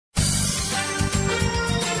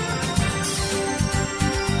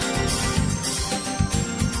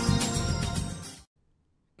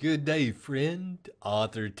Good day, friend.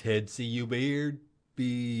 Author Ted Ciuba here,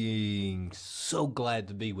 being so glad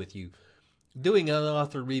to be with you, doing an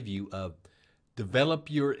author review of Develop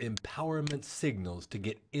Your Empowerment Signals to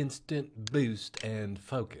Get Instant Boost and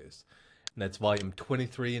Focus. And that's volume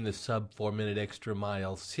 23 in the sub 4 minute extra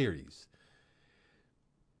mile series.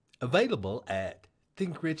 Available at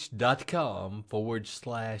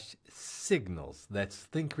thinkrich.com/signals. That's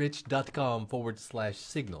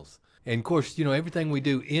thinkrich.com/signals. And of course, everything we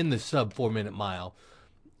do in the sub 4 minute mile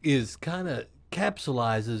is kind of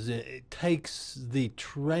capsulizes, it takes the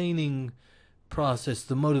training process,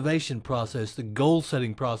 the motivation process, the goal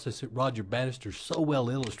setting process that Roger Bannister so well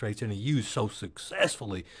illustrates and he used so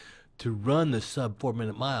successfully to run the sub 4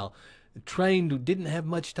 minute mile. Trained, didn't have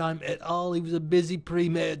much time at all. He was a busy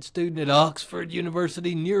pre-med student at Oxford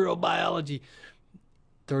University, neurobiology.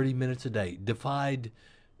 30 minutes a day, defied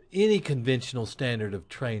any conventional standard of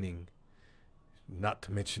training. Not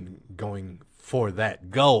to mention going for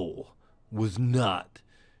that goal was not,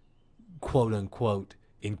 quote unquote,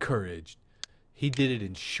 encouraged. He did it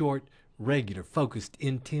in short, regular, focused,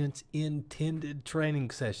 intense, intended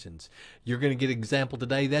training sessions. You're going to get an example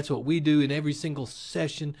today. That's what we do in every single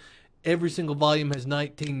session. Every single volume has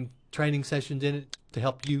 19 training sessions in it to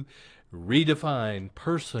help you redefine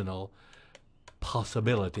personal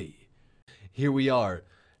possibility. Here we are.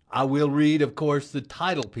 I will read, of course, the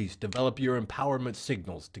title piece, Develop Your Empowerment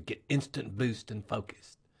Signals to Get Instant Boost and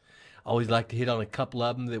Focus. I always like to hit on a couple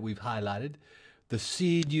of them that we've highlighted. The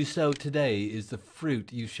seed you sow today is the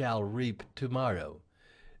fruit you shall reap tomorrow.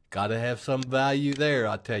 Got to have some value there,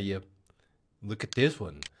 I tell you. Look at this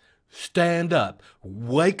one. Stand up,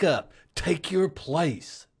 wake up, take your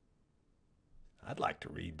place. I'd like to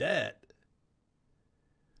read that.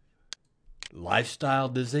 Lifestyle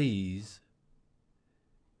disease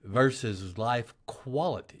versus life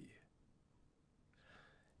quality.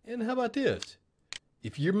 And how about this?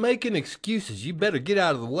 If you're making excuses, you better get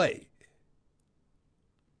out of the way.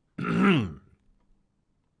 And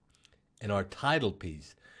our title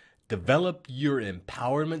piece, Develop Your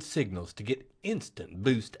Empowerment Signals to Get Instant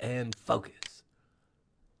Boost and Focus.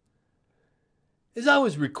 As I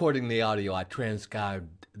was recording the audio I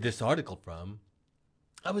transcribed this article from,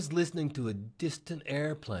 I was listening to a distant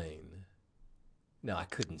airplane. Now, I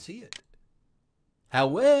couldn't see it.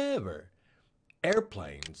 However,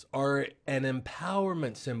 airplanes are an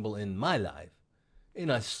empowerment symbol in my life,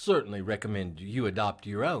 and I certainly recommend you adopt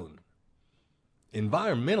your own.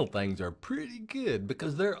 Environmental things are pretty good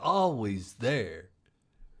because they're always there.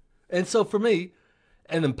 And so for me,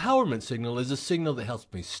 an empowerment signal is a signal that helps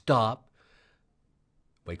me stop,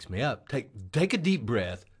 wakes me up, take a deep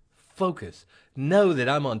breath, focus, know that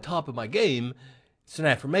I'm on top of my game. It's an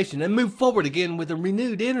affirmation, and move forward again with a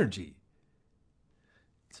renewed energy.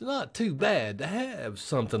 It's not too bad to have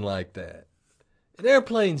something like that. And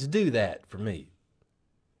airplanes do that for me.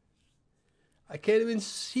 I can't even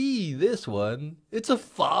see this one. It's a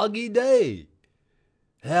foggy day.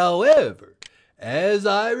 However, as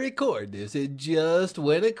I record this, it just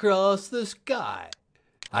went across the sky.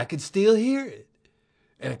 I can still hear it.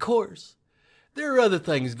 And of course, there are other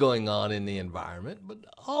things going on in the environment, but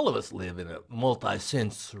all of us live in a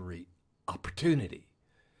multisensory opportunity.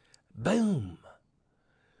 Boom.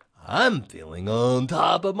 I'm feeling on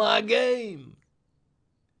top of my game.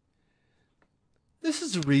 This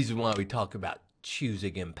is the reason why we talk about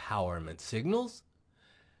choosing empowerment signals.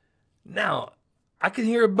 Now, I can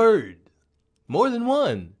hear a bird, more than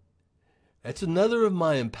one. That's another of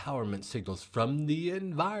my empowerment signals from the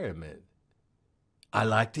environment. I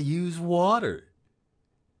like to use water.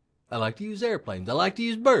 I like to use airplanes. I like to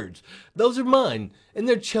use birds. Those are mine, and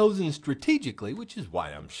they're chosen strategically, which is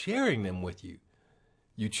why I'm sharing them with you.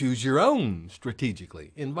 You choose your own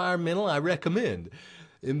strategically. Environmental, I recommend.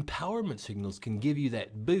 Empowerment signals can give you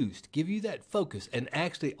that boost, give you that focus, and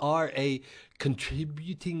actually are a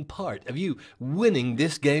contributing part of you winning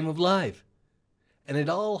this game of life. And it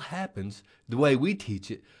all happens the way we teach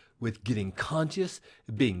it, with getting conscious,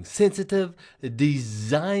 being sensitive,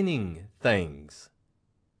 designing things.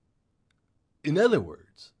 In other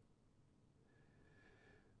words,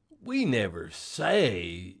 we never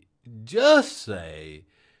just say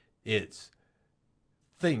it's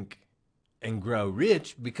think and grow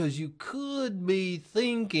rich, because you could be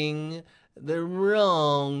thinking the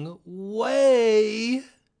wrong way.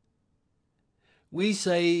 We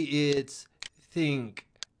say it's think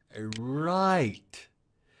right.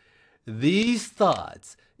 These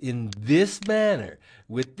thoughts in this manner,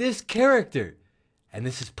 with this character, and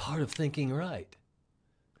this is part of thinking right.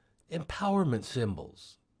 Empowerment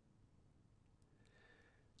symbols.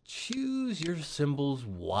 Choose your symbols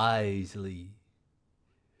wisely.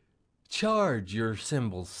 Charge your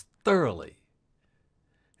cymbals thoroughly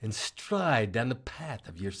and stride down the path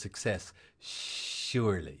of your success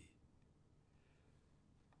surely.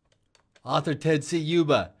 Author Ted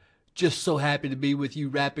Ciuba, just so happy to be with you,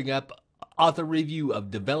 wrapping up author review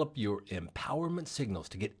of Develop Your Empowerment Signals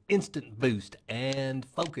to get instant boost and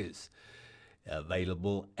focus.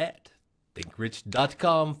 Available at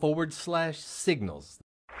thinkrich.com/signals.